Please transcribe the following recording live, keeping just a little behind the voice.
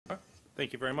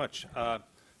Thank you very much.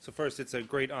 So first, it's a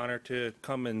great honor to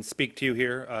come and speak to you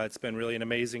here. It's been really an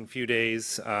amazing few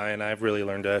days, and I've really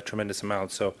learned a tremendous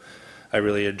amount. So I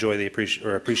really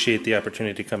appreciate the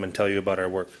opportunity to come and tell you about our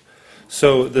work.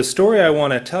 So the story I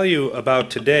want to tell you about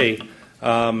today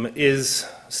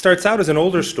starts out as an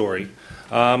older story,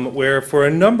 where for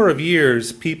a number of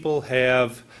years people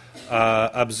have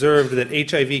observed that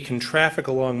HIV can traffic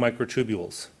along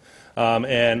microtubules.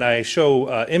 And I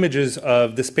show images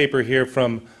of this paper here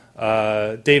from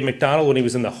Dave McDonald when he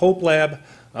was in the HOPE lab,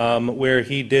 where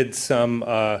he did some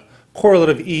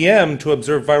correlative EM to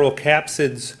observe viral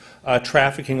capsids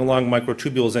trafficking along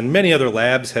microtubules. And many other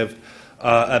labs have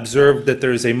observed that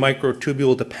there is a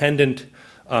microtubule-dependent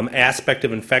aspect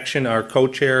of infection. Our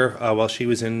co-chair, while she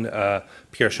was in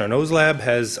Pierre Charnot's lab,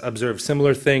 has observed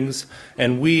similar things.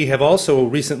 And we have also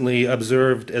recently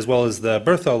observed, as well as the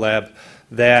Berthel lab,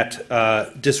 that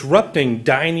disrupting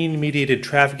dynein-mediated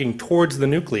trafficking towards the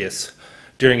nucleus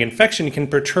during infection can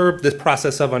perturb the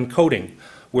process of uncoating,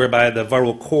 whereby the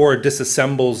viral core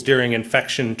disassembles during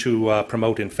infection to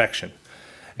promote infection.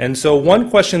 And so one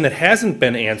question that hasn't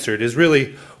been answered is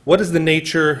really, what is the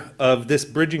nature of this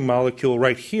bridging molecule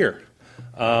right here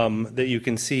that you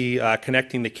can see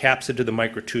connecting the capsid to the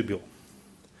microtubule?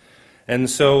 And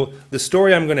so the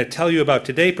story I'm going to tell you about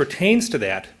today pertains to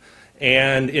that,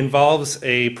 and involves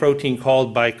a protein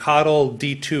called bicotyl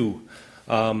D2.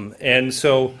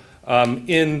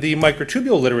 In the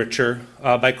microtubule literature,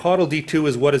 bicotyl D2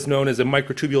 is what is known as a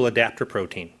microtubule adapter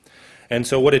protein. And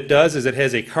so what it does is it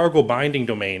has a cargo binding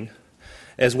domain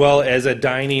as well as a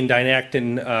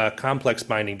dynein-dynactin complex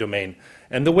binding domain.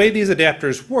 And the way these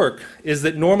adapters work is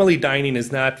that normally dynein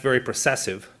is not very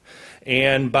processive.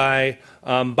 And by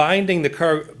binding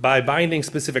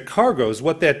specific cargoes,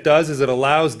 what that does is it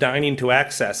allows dynein to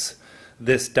access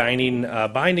this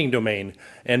dynein binding domain.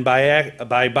 And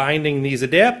by binding these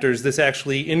adapters, this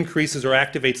actually increases or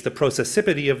activates the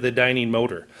processivity of the dynein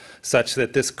motor, such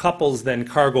that this couples then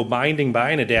cargo binding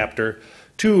by an adapter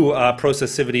to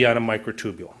processivity on a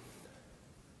microtubule.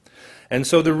 And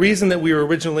so the reason that we were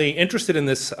originally interested in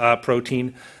this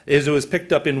protein is it was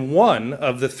picked up in one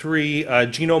of the three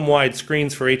genome-wide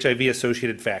screens for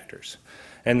HIV-associated factors.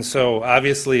 And so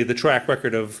obviously the track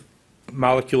record of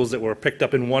molecules that were picked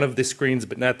up in one of the screens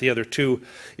but not the other two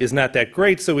is not that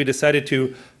great, so we decided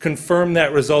to confirm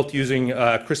that result using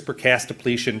CRISPR-Cas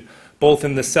depletion, both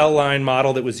in the cell line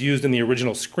model that was used in the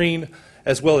original screen,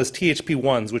 as well as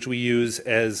THP1s,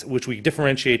 which we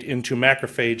differentiate into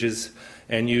macrophages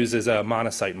and use as a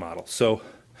monocyte model. So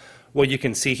what you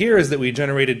can see here is that we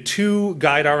generated two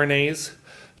guide RNAs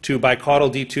to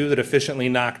bicotyl D2 that efficiently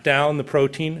knock down the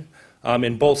protein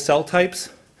in both cell types.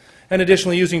 And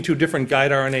additionally, using two different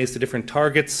guide RNAs to different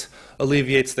targets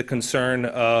alleviates the concern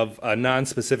of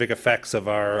non-specific effects of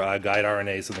our guide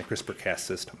RNAs in the CRISPR-Cas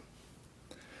system.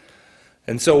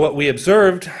 And so what we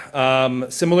observed,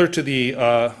 similar to the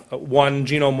one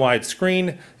genome-wide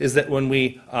screen, is that when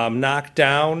we knock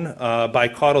down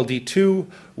bicotyl D2,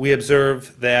 we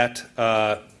observe that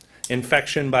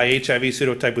infection by HIV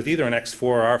pseudotype with either an X4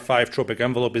 or R5 tropic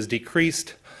envelope is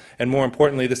decreased, and more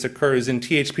importantly, this occurs in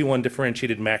THP1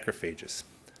 differentiated macrophages.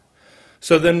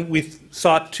 So then we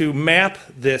sought to map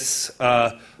this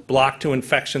block to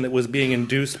infection that was being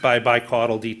induced by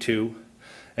bicotyl D2.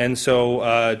 And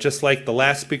so just like the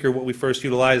last speaker, what we first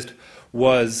utilized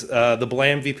was the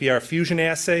BLAM VPR fusion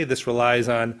assay. This relies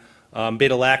on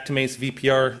beta-lactamase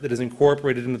VPR that is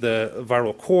incorporated into the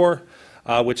viral core,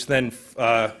 which then,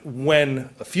 when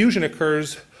a fusion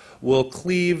occurs, will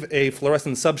cleave a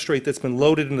fluorescent substrate that's been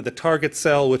loaded into the target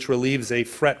cell, which relieves a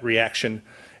FRET reaction.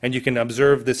 And you can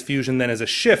observe this fusion then as a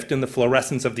shift in the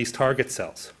fluorescence of these target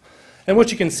cells. And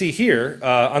what you can see here,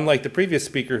 unlike the previous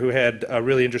speaker who had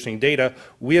really interesting data,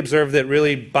 we observed that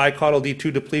really bicotyl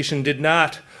D2 depletion did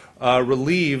not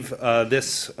relieve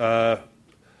this, or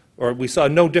we saw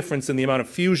no difference in the amount of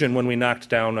fusion when we knocked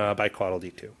down bicotyl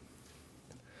D2.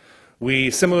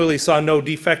 We similarly saw no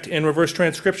defect in reverse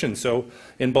transcription. So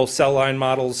in both cell line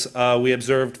models, we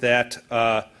observed that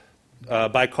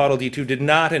bicotyl D2 did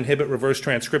not inhibit reverse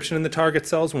transcription in the target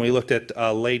cells when we looked at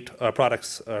late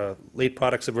products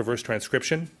of reverse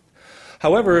transcription.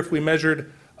 However, if we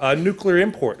measured nuclear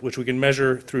import, which we can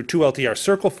measure through 2-LTR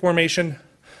circle formation,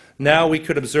 now we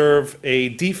could observe a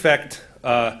defect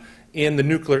in the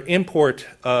nuclear import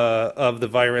of the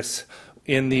virus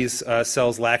in these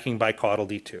cells lacking bicotyl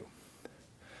D2.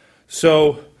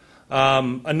 So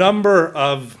a number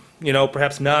of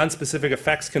perhaps non-specific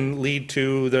effects can lead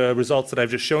to the results that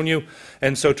I've just shown you.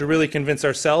 And so to really convince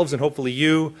ourselves and hopefully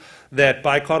you that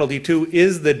bicaudal D2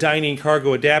 is the dyning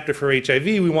cargo adapter for HIV,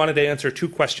 we wanted to answer two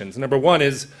questions. Number one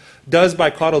is, does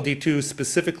bicaudal D2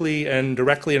 specifically and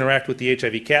directly interact with the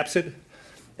HIV capsid?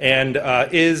 And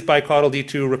is bicaudal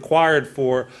D2 required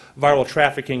for viral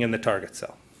trafficking in the target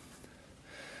cell?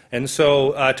 And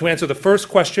so to answer the first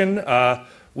question,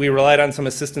 we relied on some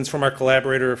assistance from our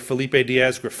collaborator Felipe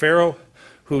Diaz-Grafero,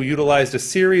 who utilized a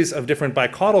series of different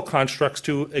bicaudal constructs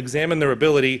to examine their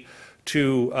ability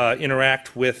to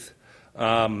interact with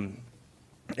HIV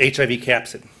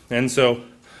capsid. And so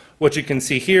what you can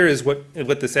see here is what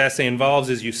this assay involves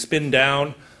is you spin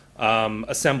down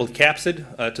assembled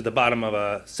capsid to the bottom of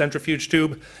a centrifuge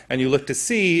tube, and you look to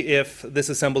see if this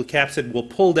assembled capsid will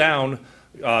pull down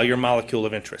your molecule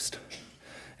of interest.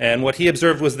 And what he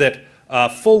observed was that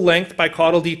full-length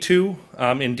bicaudal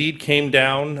D2 indeed came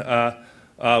down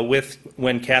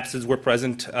when capsids were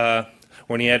present,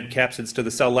 when he added capsids to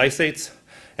the cell lysates.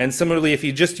 And similarly, if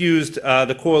he just used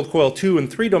the coiled coil 2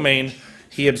 and 3 domain,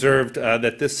 he observed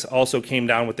that this also came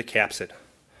down with the capsid.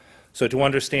 So to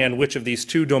understand which of these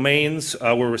two domains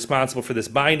were responsible for this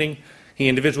binding, he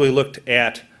individually looked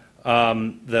at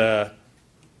the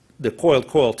coiled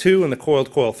coil 2 and the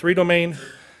coiled coil 3 domain.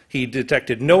 He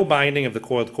detected no binding of the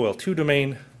coiled coil 2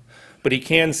 domain, but he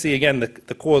can see, again,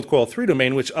 the coiled coil 3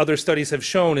 domain, which other studies have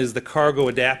shown is the cargo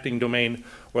adapting domain,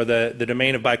 or the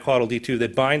domain of bicaudal D2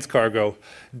 that binds cargo,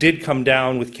 did come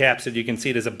down with capsid. You can see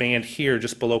it as a band here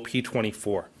just below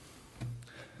P24.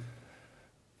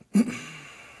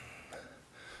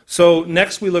 So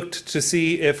next we looked to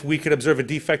see if we could observe a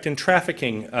defect in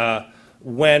trafficking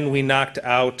when we knocked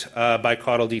out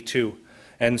bicaudal D2.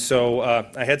 And so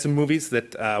I had some movies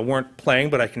that weren't playing,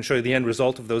 but I can show you the end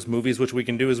result of those movies. Which we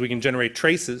can do is we can generate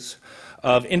traces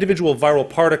of individual viral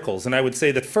particles. And I would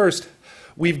say that first,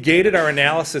 we've gated our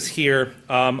analysis here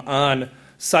on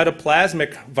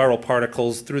cytoplasmic viral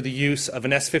particles through the use of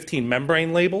an S15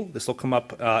 membrane label. This will come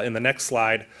up in the next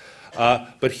slide.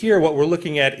 But here what we're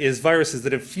looking at is viruses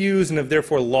that have fused and have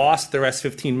therefore lost their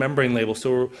S15 membrane label.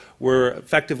 So we're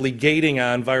effectively gating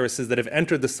on viruses that have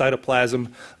entered the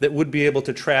cytoplasm that would be able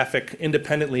to traffic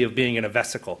independently of being in a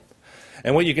vesicle.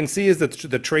 And what you can see is that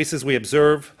the traces we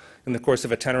observe in the course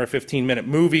of a 10 or a 15-minute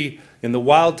movie in the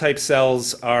wild-type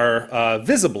cells are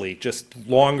visibly just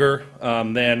longer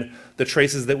than the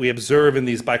traces that we observe in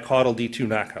these bicaudal D2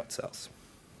 knockout cells.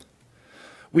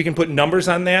 We can put numbers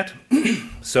on that.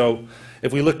 So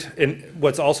if we looked, and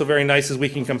what's also very nice is we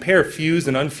can compare fused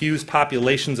and unfused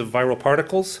populations of viral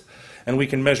particles, and we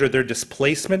can measure their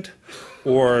displacement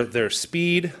or their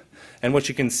speed. And what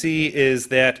you can see is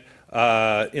that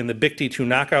in the BIC-D2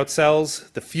 knockout cells,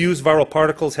 the fused viral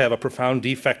particles have a profound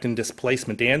defect in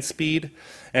displacement and speed.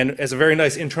 And as a very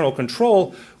nice internal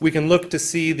control, we can look to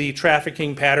see the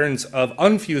trafficking patterns of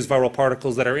unfused viral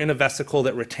particles that are in a vesicle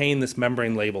that retain this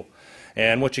membrane label.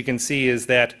 And what you can see is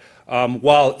that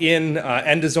while in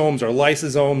endosomes or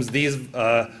lysosomes, these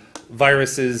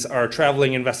viruses are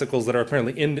traveling in vesicles that are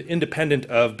apparently independent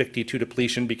of BIC-D2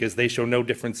 depletion because they show no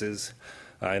differences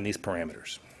in these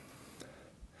parameters.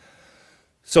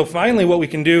 So finally, what we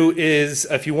can do is,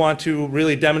 if you want to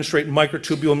really demonstrate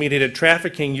microtubule-mediated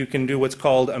trafficking, you can do what's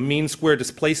called a mean square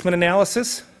displacement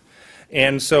analysis.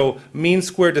 And so mean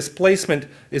square displacement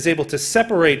is able to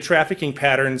separate trafficking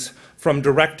patterns from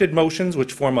directed motions,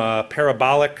 which form a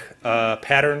parabolic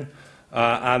pattern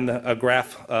on a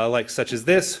graph such as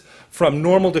this, from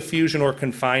normal diffusion or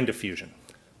confined diffusion.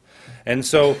 And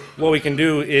so what we can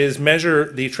do is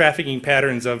measure the trafficking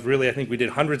patterns of really, I think we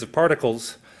did hundreds of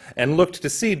particles, and looked to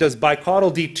see, does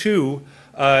bicaudal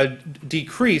D2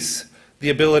 decrease the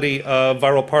ability of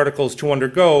viral particles to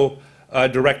undergo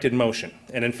directed motion?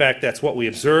 And in fact, that's what we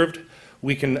observed.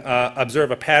 We can observe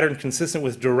a pattern consistent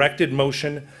with directed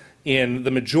motion in the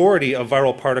majority of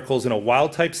viral particles in a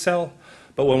wild-type cell.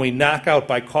 But when we knock out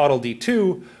bicaudal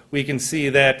D2, we can see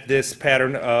that this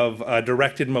pattern of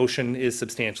directed motion is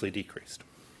substantially decreased.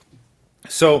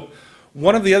 So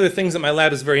one of the other things that my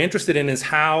lab is very interested in is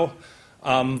how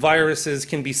viruses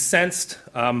can be sensed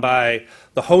by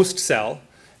the host cell.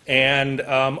 And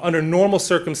under normal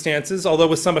circumstances, although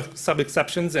with some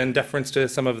exceptions and deference to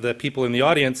some of the people in the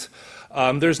audience,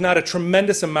 there's not a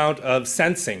tremendous amount of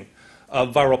sensing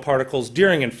of viral particles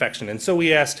during infection. And so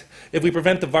we asked, if we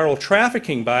prevent the viral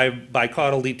trafficking by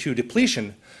bicaudal D2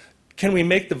 depletion, can we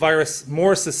make the virus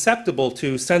more susceptible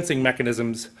to sensing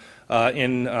mechanisms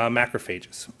in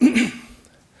macrophages?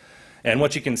 And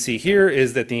what you can see here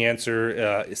is that the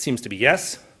answer seems to be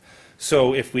yes.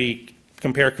 So if we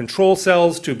compare control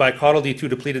cells to bicaudal D2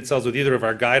 depleted cells with either of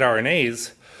our guide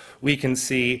RNAs, we can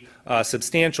see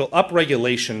substantial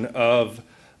upregulation of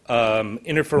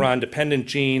interferon-dependent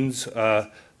genes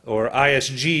or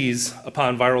ISGs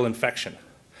upon viral infection.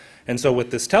 And so what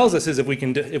this tells us is if we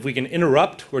can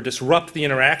interrupt or disrupt the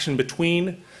interaction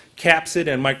between capsid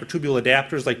and microtubule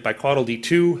adapters like bicaudal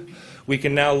D2, we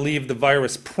can now leave the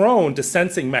virus prone to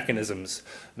sensing mechanisms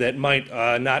that might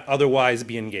not otherwise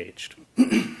be engaged.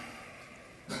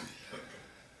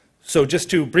 So just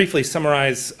to briefly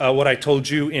summarize what I told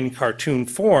you in cartoon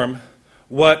form,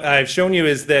 what I've shown you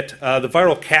is that the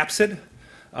viral capsid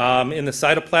in the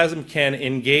cytoplasm can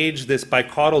engage this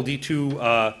bicaudal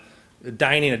D2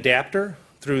 dining adapter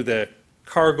through the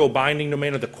cargo binding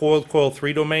domain or the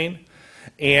coil-3 domain.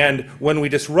 And when we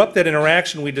disrupt that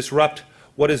interaction, we disrupt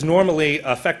what is normally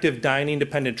effective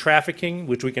dyning-dependent trafficking,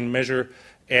 which we can measure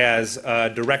as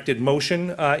directed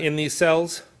motion in these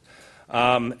cells.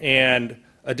 And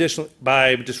additionally,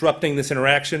 by disrupting this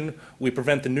interaction, we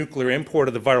prevent the nuclear import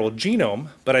of the viral genome.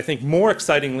 But I think more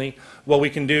excitingly, what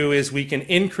we can do is we can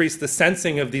increase the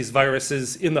sensing of these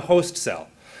viruses in the host cell,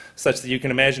 such that you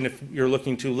can imagine if you're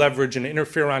looking to leverage an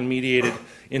interferon-mediated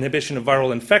inhibition of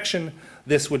viral infection,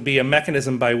 this would be a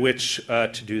mechanism by which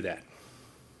to do that.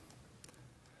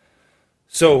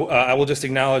 So I will just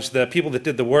acknowledge the people that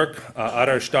did the work.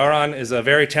 Adarsh Daran is a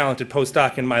very talented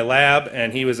postdoc in my lab,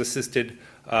 and he was assisted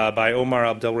by Omar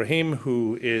Abdelrahim,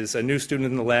 who is a new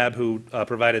student in the lab who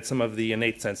provided some of the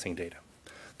innate sensing data.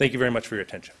 Thank you very much for your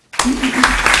attention.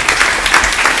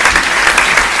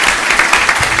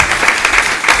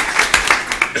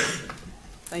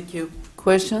 Thank you.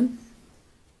 Question?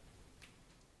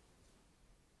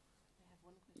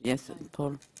 Yes,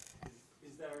 Paul. Is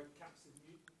there a capsid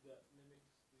mutant that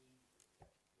mimics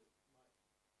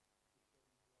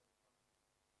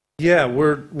the... Yeah,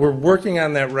 we're working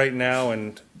on that right now,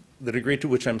 and the degree to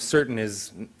which I'm certain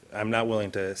is I'm not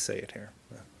willing to say it here.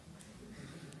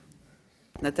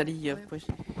 Nathalie, you have a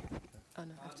question? Oh,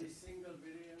 no. Are these single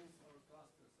variants or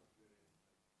clusters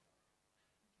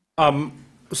of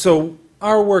variants? So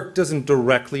our work doesn't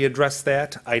directly address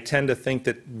that. I tend to think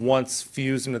that once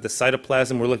fused into the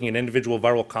cytoplasm, we're looking at individual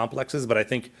viral complexes, but I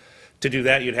think to do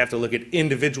that, you'd have to look at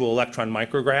individual electron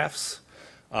micrographs.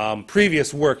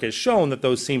 Previous work has shown that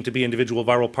those seem to be individual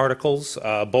viral particles,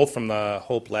 both from the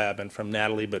Hope Lab and from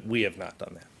Natalie, but we have not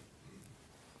done that.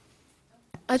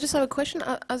 I just have a question.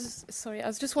 I was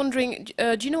just wondering,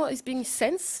 do you know what is being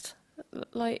sensed?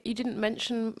 Like, you didn't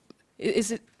mention,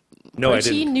 is it No,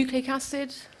 protein, I didn't. nucleic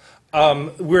acid?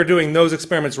 We're doing those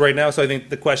experiments right now, so I think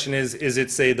the question is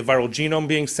it, say, the viral genome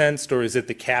being sensed, or is it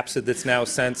the capsid that's now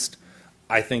sensed?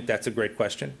 I think that's a great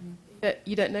question.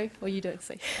 You don't know, or you don't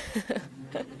say?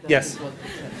 Yes.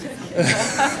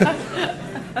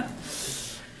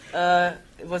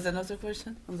 Was there another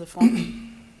question on the phone? Do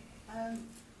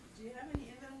you have any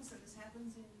evidence that this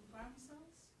happens in primary cells?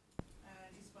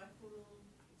 Is bipolar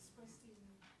expressed in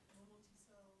normal T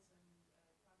cells and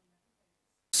primary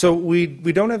macrophages? So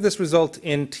we don't have this result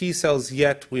in T cells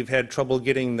yet. We've had trouble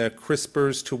getting the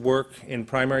CRISPRs to work in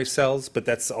primary cells, but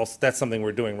that's something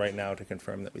we're doing right now to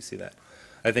confirm that we see that.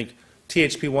 I think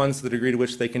THP1s, to the degree to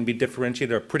which they can be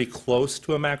differentiated, are pretty close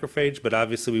to a macrophage, but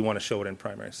obviously we want to show it in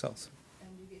primary cells. And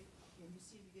you get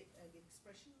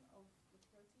expression of the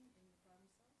protein in the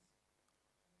primary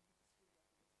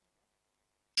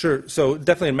cells? Sure. So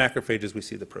definitely in macrophages we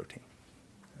see the protein.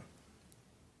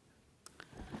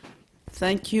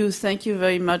 Thank you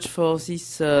very much for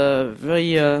this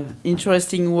very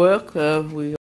interesting work. We